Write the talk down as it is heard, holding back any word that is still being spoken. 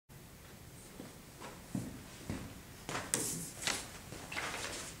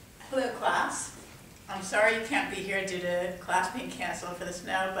Hello class. I'm sorry you can't be here due to class being canceled for the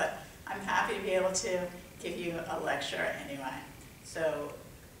snow, but I'm happy to be able to give you a lecture anyway. So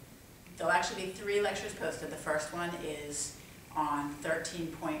there'll actually be 3 lectures posted. The first one is on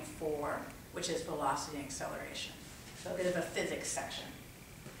 13.4, which is velocity and acceleration. So a bit of a physics section.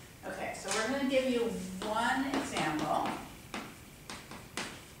 Okay, so we're going to give you one example,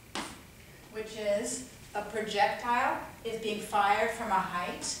 which is a projectile is being fired from a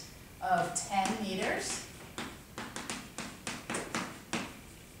height of 10 meters.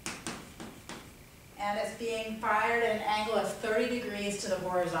 And it's being fired at an angle of 30 degrees to the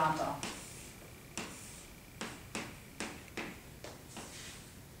horizontal.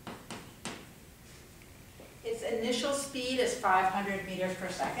 Its initial speed is 500 meters per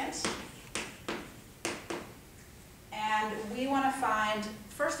second. And we want to find,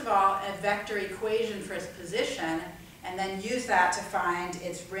 first of all, a vector equation for its position, and then use that to find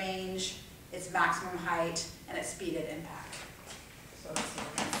its range, its maximum height, and its speed at impact. So let's see,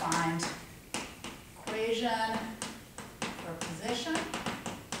 we're going to find equation for position.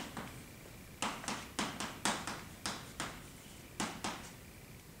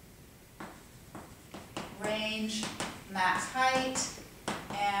 Range, max height,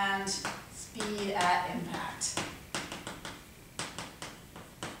 and speed at impact.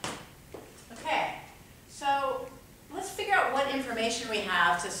 Okay, so let's figure out what information we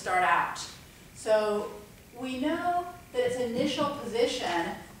have to start out. So we know that its initial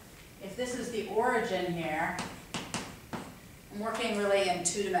position, if this is the origin here, I'm working really in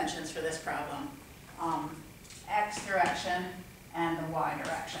 2 dimensions for this problem, x direction and the y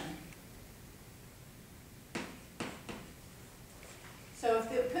direction. So if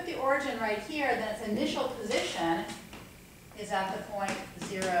we put the origin right here, then its initial position is at the point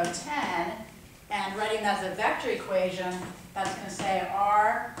 0, 10, and writing that as a vector equation, that's going to say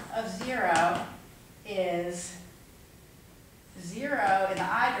r of 0 is 0 in the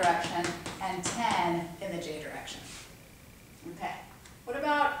I direction and 10 in the j direction. Okay. What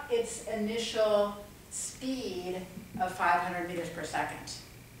about its initial speed of 500 meters per second?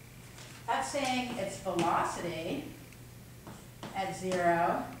 That's saying its velocity at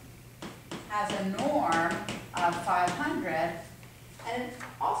 0 has a norm of 500, and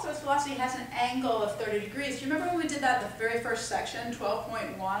also its velocity has an angle of 30 degrees. Do you remember when we did that in the very first section,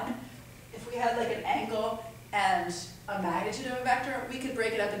 12.1? If we had like an angle and a magnitude of a vector, we could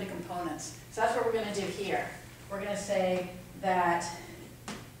break it up into components. So that's what we're going to do here. We're going to say that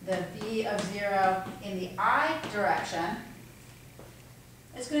the v of 0 in the I direction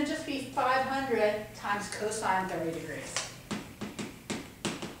is going to just be 500 times cosine 30 degrees.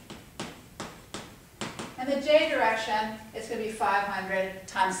 And the j direction is going to be 500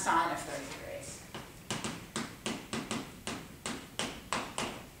 times sine of 30 degrees.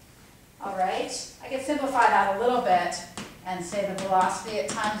 All right, I can simplify that a little bit and say the velocity at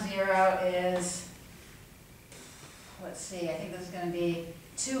time 0 is, let's see, I think this is going to be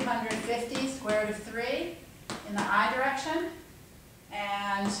 250 square root of 3 in the I direction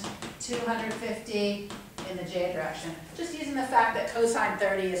and 250 in the j direction. Just using the fact that cosine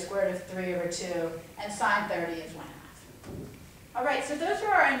 30 is square root of 3 over 2 and sine 30 is 1/2. All right, so those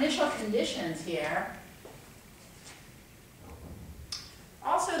are our initial conditions here.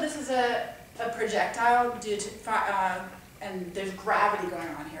 Also, this is a projectile due to, and there's gravity going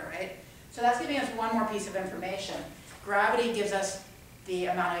on here, right? So that's giving us one more piece of information. Gravity gives us the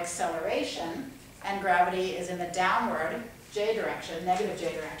amount of acceleration, and gravity is in the downward j direction, negative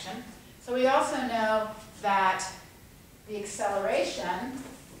j direction. So we also know that the acceleration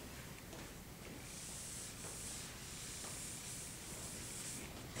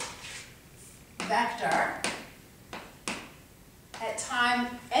vector at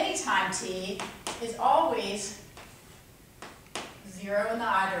any time t is always 0 in the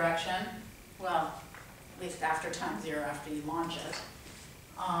I direction, well, at least after time 0, after you launch it.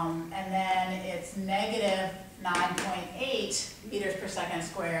 And then it's negative 9.8 meters per second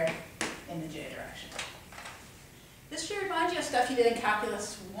squared in the j direction. This should remind you of stuff you did in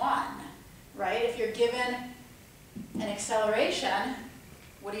Calculus 1, right? If you're given an acceleration,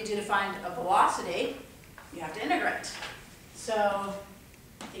 what do you do to find a velocity? You have to integrate. So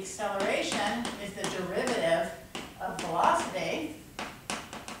the acceleration is the derivative of velocity.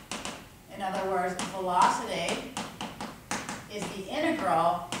 In other words, velocity is the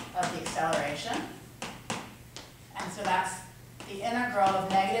integral of the acceleration. And so that's the integral of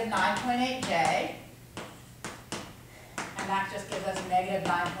negative 9.8j. And that just gives us negative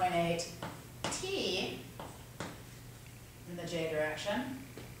 9.8 t in the j direction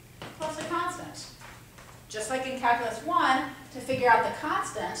plus a constant. Just like in Calculus 1, to figure out the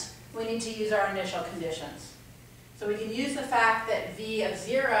constant, we need to use our initial conditions. So we can use the fact that v of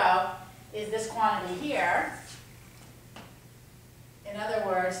 0 is this quantity here. In other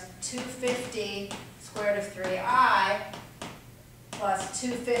words, 250 square root of 3I plus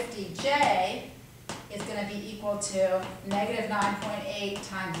 250j is going to be equal to negative 9.8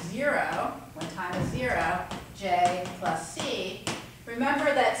 times 0, when time is 0, j plus c.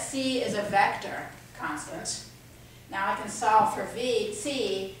 Remember that c is a vector constant. Now I can solve for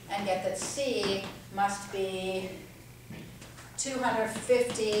c and get that c must be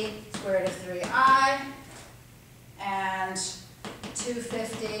 250 square root of 3I and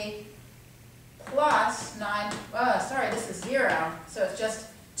 250 plus 9, this is 0, so it's just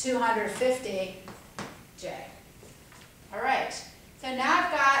 250j. All right, so now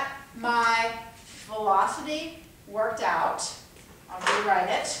I've got my velocity worked out. I'll rewrite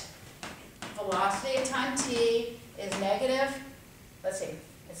it. Velocity times t is negative, let's see,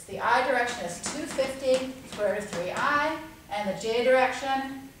 it's the I direction is 250 square root of 3I, and the j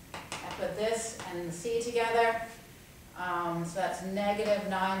direction, I put this and the c together, so that's negative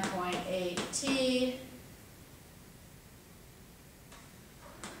 9.8t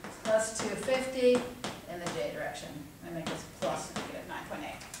plus 250 in the j direction. I make this plus negative 9.8.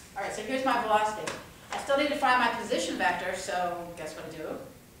 All right, so here's my velocity. I still need to find my position vector, so guess what I do?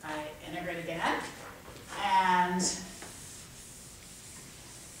 I integrate again, and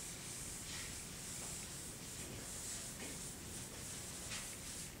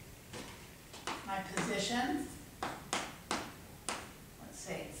my position, let's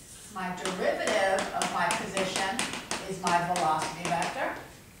see, my derivative of my position is my velocity vector.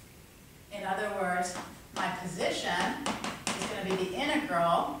 In other words, my position is going to be the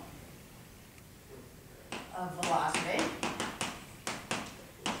integral of velocity.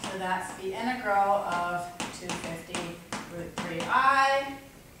 So that's the integral of 250 root 3I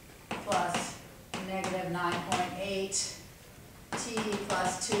plus negative 9.8 t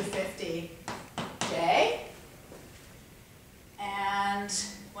plus 250j. And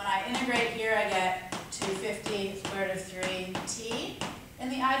when I integrate here, I get 250 square root of 3t in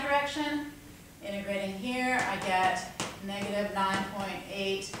the I direction. Integrating here, I get negative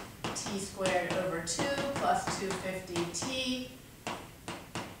 9.8 t squared over 2 plus 250t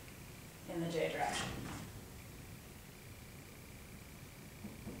in the j direction.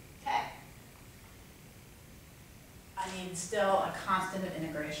 Okay. I need still a constant of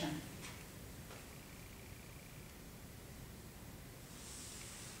integration.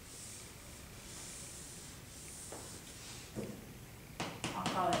 I'll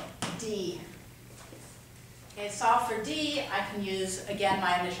call it d. Okay, solve for d, I can use, again,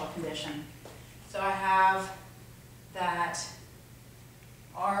 my initial condition. So I have that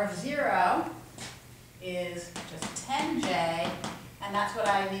r of 0 is just 10j, and that's what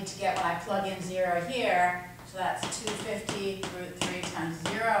I need to get when I plug in 0 here. So that's 250 root 3 times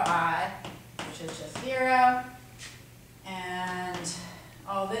 0I, which is just 0. And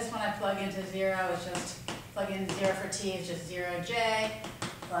all this when I plug into 0 is just, plug in 0 for t is just 0j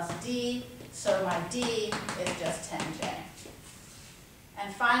plus d. So my d is just 10j.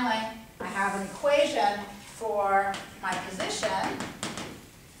 And finally, I have an equation for my position,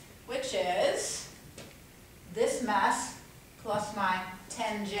 which is this mess plus my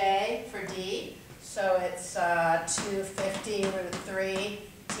 10j for d. So it's 250 root 3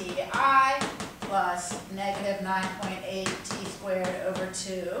 ti plus negative 9.8 t squared over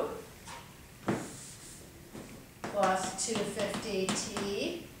 2 plus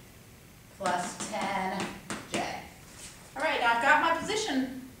 250t plus 10j. All right, now I've got my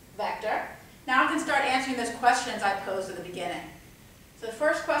position vector. Now I can start answering those questions I posed at the beginning. So the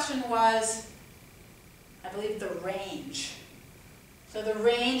first question was, I believe, the range. So the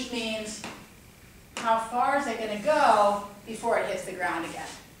range means how far is it going to go before it hits the ground again.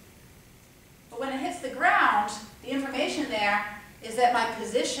 But when it hits the ground, the information there is that my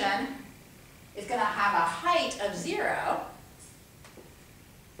position is going to have a height of 0.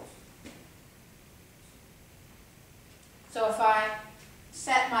 So if I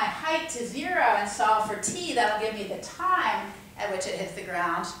set my height to 0 and solve for t, that'll give me the time at which it hits the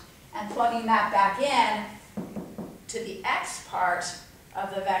ground. And plugging that back in to the x part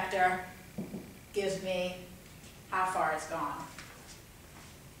of the vector gives me how far it's gone.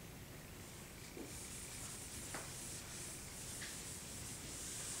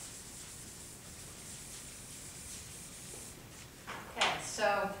 Okay,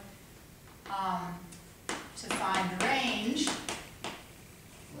 so to find range,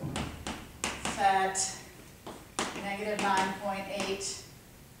 set negative 9.8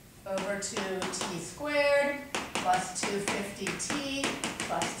 over 2t squared plus 250t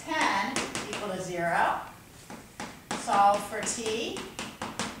plus 10 equal to 0. Solve for t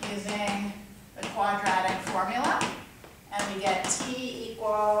using the quadratic formula, and we get t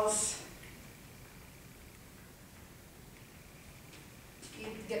equals, you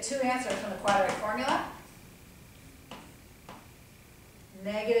get two answers from the quadratic formula.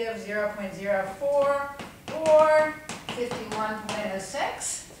 Negative 0.04 or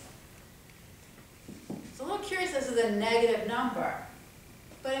 51.06. It's a little curious this is a negative number,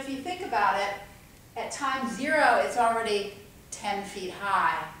 but if you think about it, at time 0 it's already 10 feet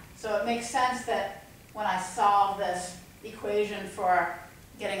high. So it makes sense that when I solve this equation for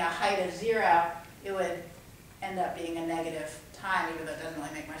getting a height of 0, it would end up being a negative time, even though it doesn't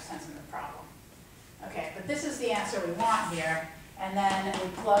really make much sense in the problem. Okay, but this is the answer we want here. And then we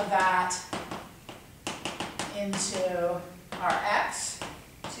plug that into our x,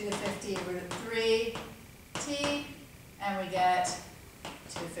 250 root 3 t, and we get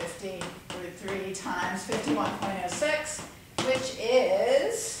 250 root 3 times 51.06, which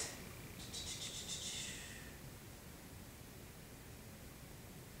is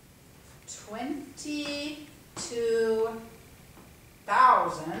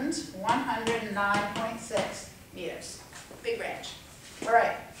 22,109.6 meters. Big range. All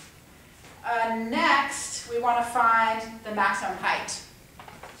right. Next, we want to find the maximum height.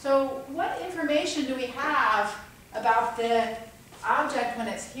 So what information do we have about the object when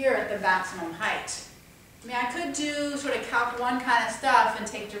it's here at the maximum height? I mean, I could do sort of Calc 1 kind of stuff and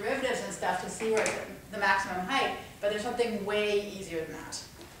take derivatives and stuff to see where it's at the maximum height, but there's something way easier than that,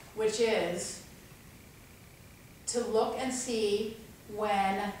 which is to look and see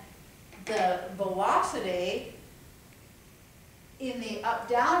when the velocity in the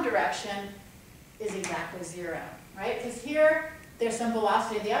up-down direction is exactly 0, right? Because here, there's some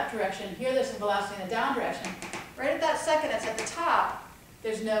velocity in the up direction. Here, there's some velocity in the down direction. Right at that second it's at the top,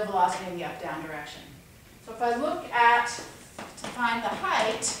 there's no velocity in the up-down direction. So if I look at, to find the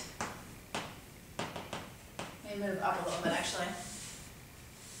height, let me move up a little bit actually.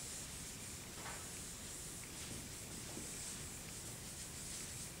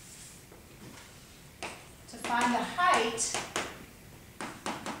 To find the height,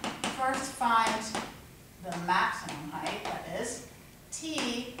 first find the maximum height, that is,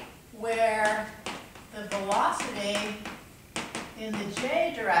 t, where the velocity in the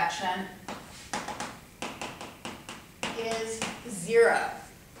j direction is 0.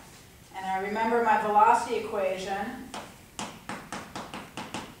 And I remember my velocity equation.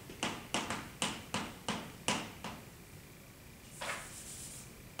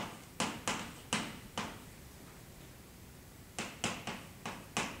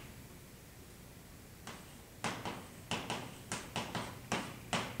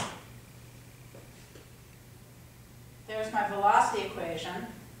 There's my velocity equation.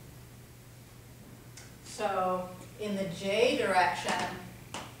 So in the j direction,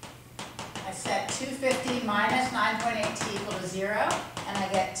 I set 250 minus 9.8 t equal to 0, and I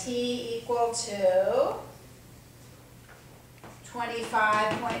get t equal to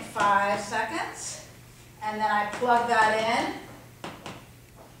 25.5 seconds. And then I plug that in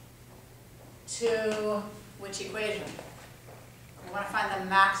to which equation? I want to find the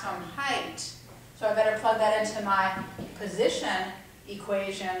maximum height. So I better plug that into my position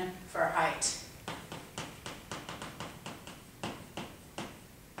equation for height.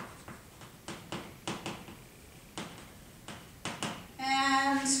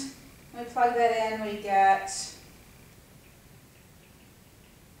 And we plug that in, we get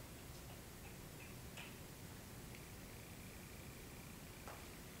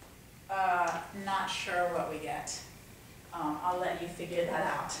not sure what we get. I'll let you figure that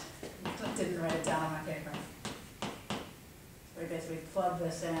out. I didn't write it down on my paper. So we basically plug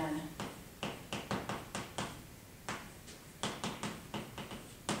this in.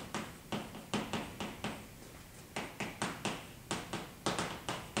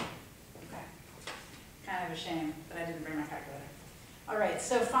 Okay. Kind of a shame that I didn't bring my calculator. All right,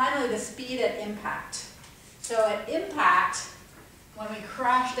 so finally the speed at impact. So at impact, when we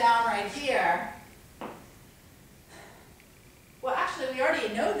crash down right here, well, actually, we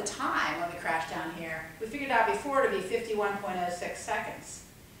already know the time when we crash down here. We figured out before to be 51.06 seconds.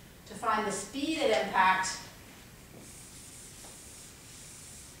 To find the speed at impact,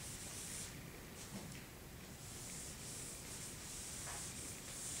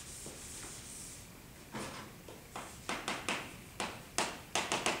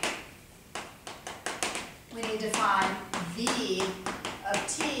 we need to find v of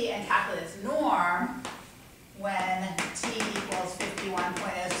t and calculate its norm when t equals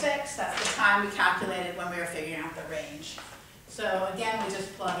 51.06. That's the time we calculated when we were figuring out the range. So again, we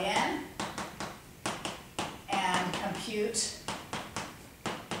just plug in and compute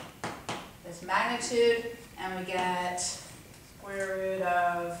this magnitude, and we get square root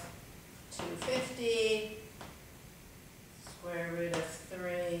of 250 square root of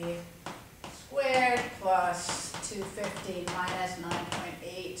 3 squared plus 250 minus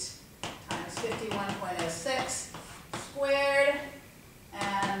 9.8 times 51.06 squared,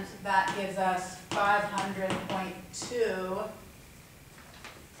 and that gives us 500.2,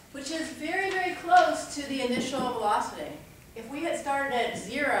 which is very, very close to the initial velocity. If we had started at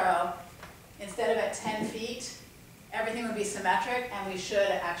 0 instead of at 10 feet, everything would be symmetric, and we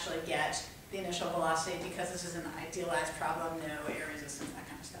should actually get the initial velocity because this is an idealized problem, no air resistance, that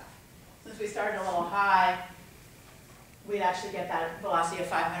kind of stuff. Since we started a little high, we'd actually get that velocity of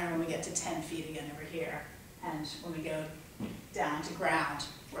 500 when we get to 10 feet again over here. And when we go down to ground,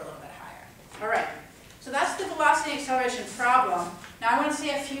 we're a little bit higher. All right, so that's the velocity acceleration problem. Now I want to say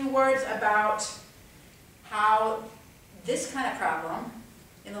a few words about how this kind of problem,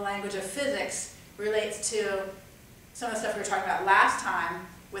 in the language of physics, relates to some of the stuff we were talking about last time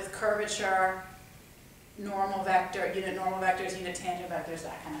with curvature, normal vector, unit normal vectors, unit tangent vectors,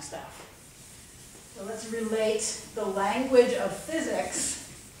 that kind of stuff. So let's relate the language of physics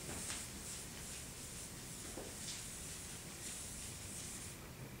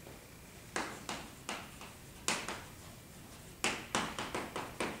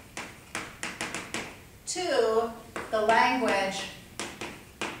to the language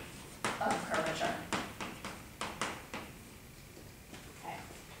of curvature. Okay.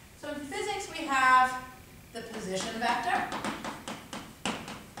 So in physics we have the position vector,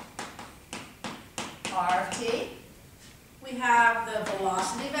 r of t. We have the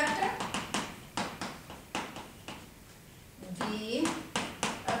velocity vector, v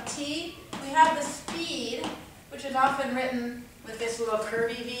of t. We have the speed, which is often written with this little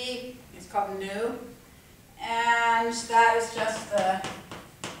curvy v. It's called nu. And that is just the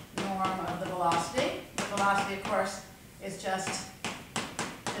norm of the velocity. The velocity, of course, is just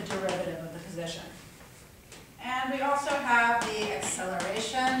the derivative of the position. And we also have the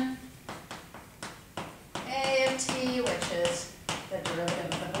acceleration, a of t, which is the derivative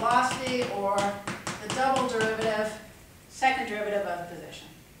of the velocity, or the double derivative, second derivative of the position.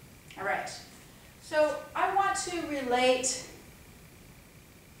 All right. So I want to relate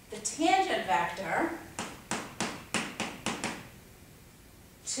the tangent vector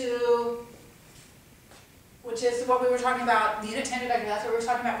to, which is what we were talking about, the unit tangent vector, that's what we were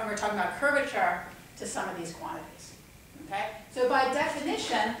talking about when we were talking about curvature, to some of these quantities. Okay? So by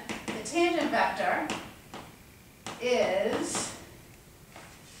definition, the tangent vector is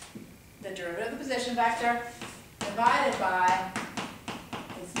the derivative of the position vector divided by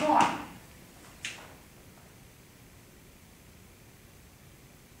its norm.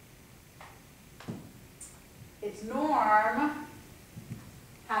 Its norm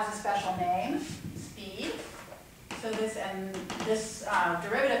has a special name, speed. So this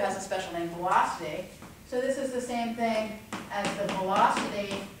derivative has a special name, velocity. So this is the same thing as the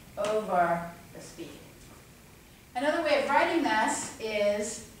velocity over the speed. Another way of writing this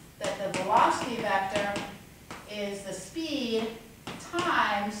is that the velocity vector is the speed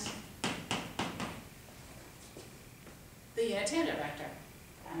times the unit tangent vector.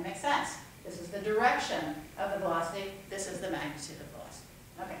 Kind of makes sense. This is the direction of the velocity. This is the magnitude of the velocity.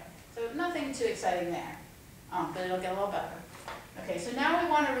 Okay, so nothing too exciting there, but it'll get a little better. Okay, so now we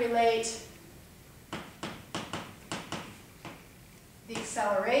want to relate the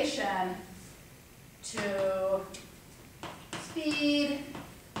acceleration to speed,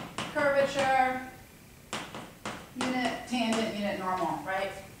 curvature, unit tangent, unit normal,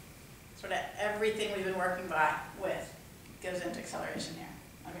 right? Sort of everything we've been working with goes into acceleration here.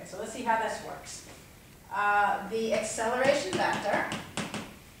 Okay, so let's see how this works. The acceleration vector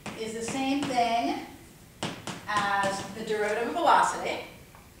is the same thing as the derivative of velocity,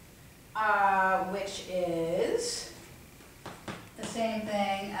 which is the same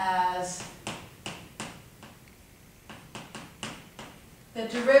thing as the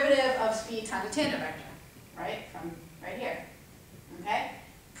derivative of speed times the tangent vector, right? From right here. Okay?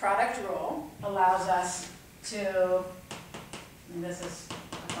 Product rule allows us to, and this is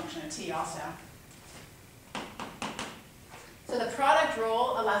a function of t also. So the product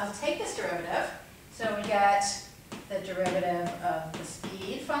rule allows us to take this derivative. So we get the derivative of the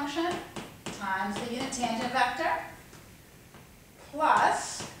speed function times the unit tangent vector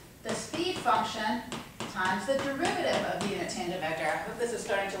plus the speed function times the derivative of the unit tangent vector. I hope this is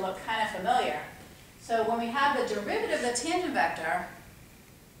starting to look kind of familiar. So when we have the derivative of the tangent vector,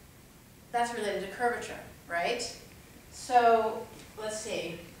 that's related to curvature, right? So let's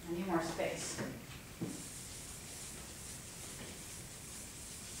see, I need more space.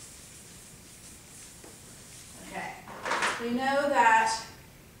 Okay, we know that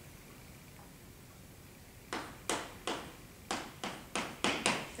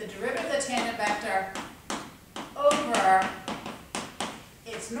the derivative of the tangent vector over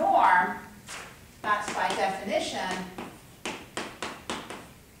its norm, that's by definition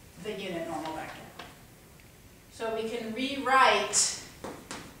the unit normal vector. So we can rewrite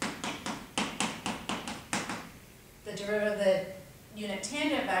the derivative of the unit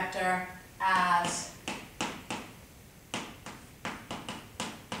tangent vector as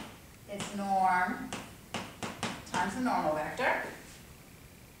its norm times the normal vector.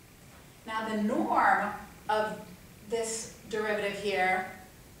 Now the norm of this derivative here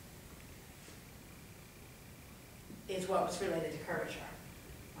is what was related to curvature,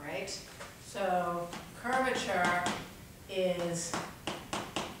 right? So curvature is,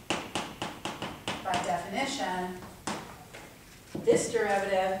 by definition, this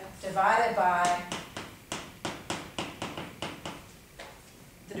derivative divided by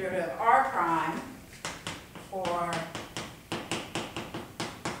the derivative of r prime, or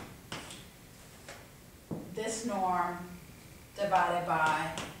this norm divided by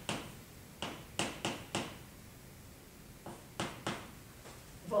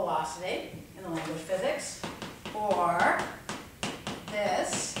velocity in the language of physics, or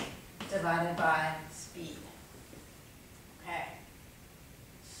this divided by speed. Okay,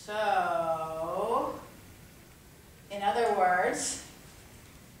 so in other words,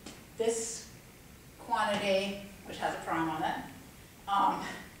 this quantity, which has a prime on it,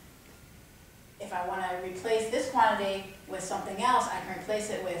 if I want to replace this quantity with something else, I can replace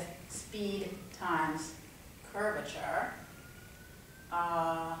it with speed times curvature.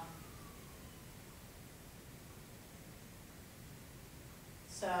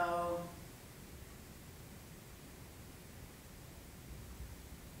 So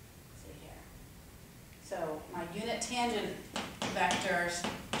let's see here. So my unit tangent vector's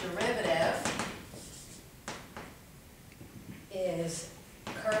derivative is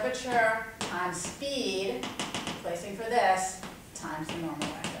curvature times speed, replacing for this, times the normal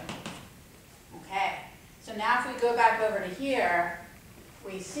vector. Okay, so now if we go back over to here,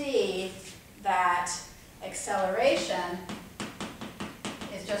 we see that acceleration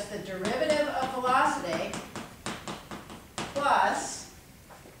is just the derivative of velocity plus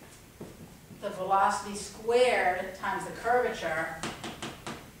the velocity squared times the curvature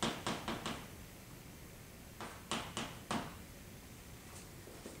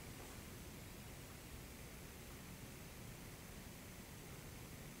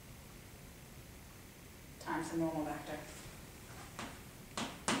times the normal vector.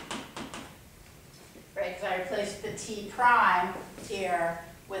 Right, because I replaced the t prime here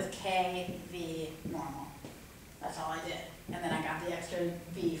with k v normal. That's all I did. And then I got the extra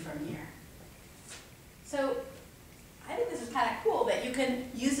v from here. So I think this is kind of cool that you can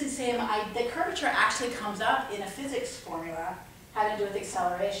use the same, the curvature actually comes up in a physics formula having to do with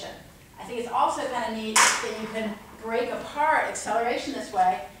acceleration. I think it's also kind of neat that you can break apart acceleration this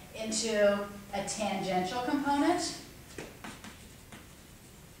way into a tangential component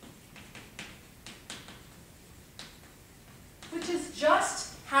which is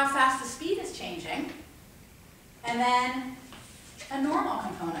just how fast the speed is changing, and then a normal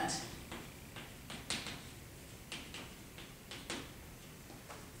component.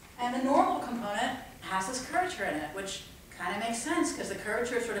 And the normal component has this curvature in it, which kind of makes sense because the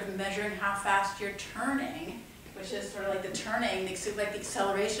curvature is sort of measuring how fast you're turning, which is sort of like the turning, like the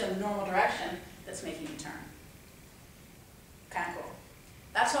acceleration in the normal direction that's making you turn. Kind of cool.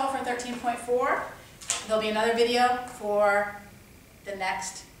 That's all for 13.4. There'll be another video for the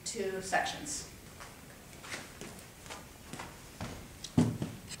next two sections.